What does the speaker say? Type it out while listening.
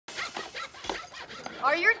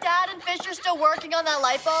Are your dad and Fisher still working on that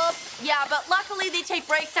light bulb? Yeah, but luckily they take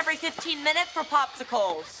breaks every 15 minutes for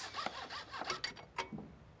popsicles.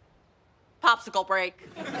 Popsicle break.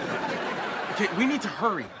 Okay, we need to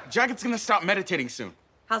hurry. Jaget's gonna stop meditating soon.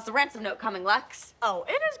 How's the ransom note coming, Lex? Oh,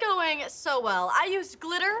 it is going so well. I used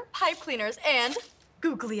glitter, pipe cleaners, and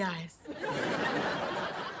googly eyes.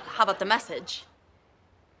 How about the message?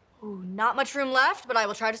 Ooh, not much room left, but I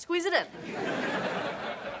will try to squeeze it in.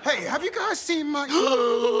 Hey, have you guys seen my...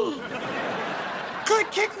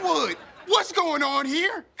 Clint Kickwood? What's going on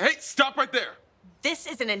here? Hey, stop right there. This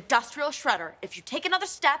is an industrial shredder. If you take another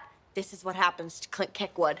step, this is what happens to Clint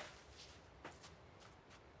Kickwood.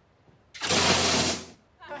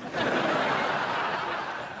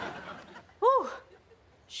 Whew.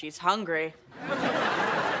 She's hungry.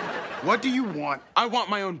 What do you want? I want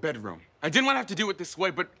my own bedroom. I didn't want to have to do it this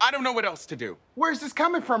way, but I don't know what else to do. Where's this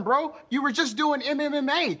coming from, bro? You were just doing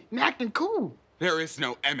MMA and acting cool. There is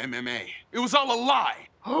no MMA. It was all a lie.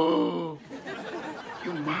 Oh,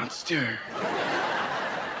 you monster.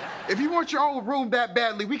 If you want your own room that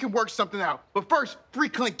badly, we can work something out. But first, free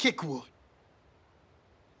Clint Kickwood.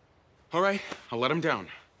 All right, I'll let him down.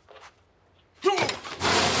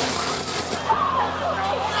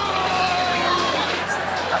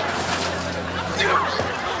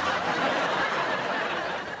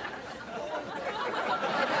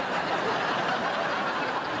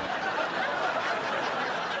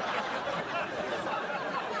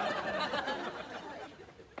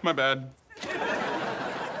 My bad.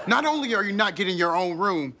 Not only are you not getting your own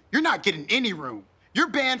room, you're not getting any room. You're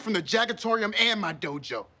banned from the Jagatorium and my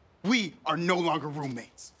dojo. We are no longer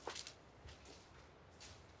roommates.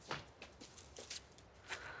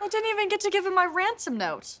 I didn't even get to give him my ransom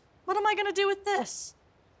note. What am I gonna do with this?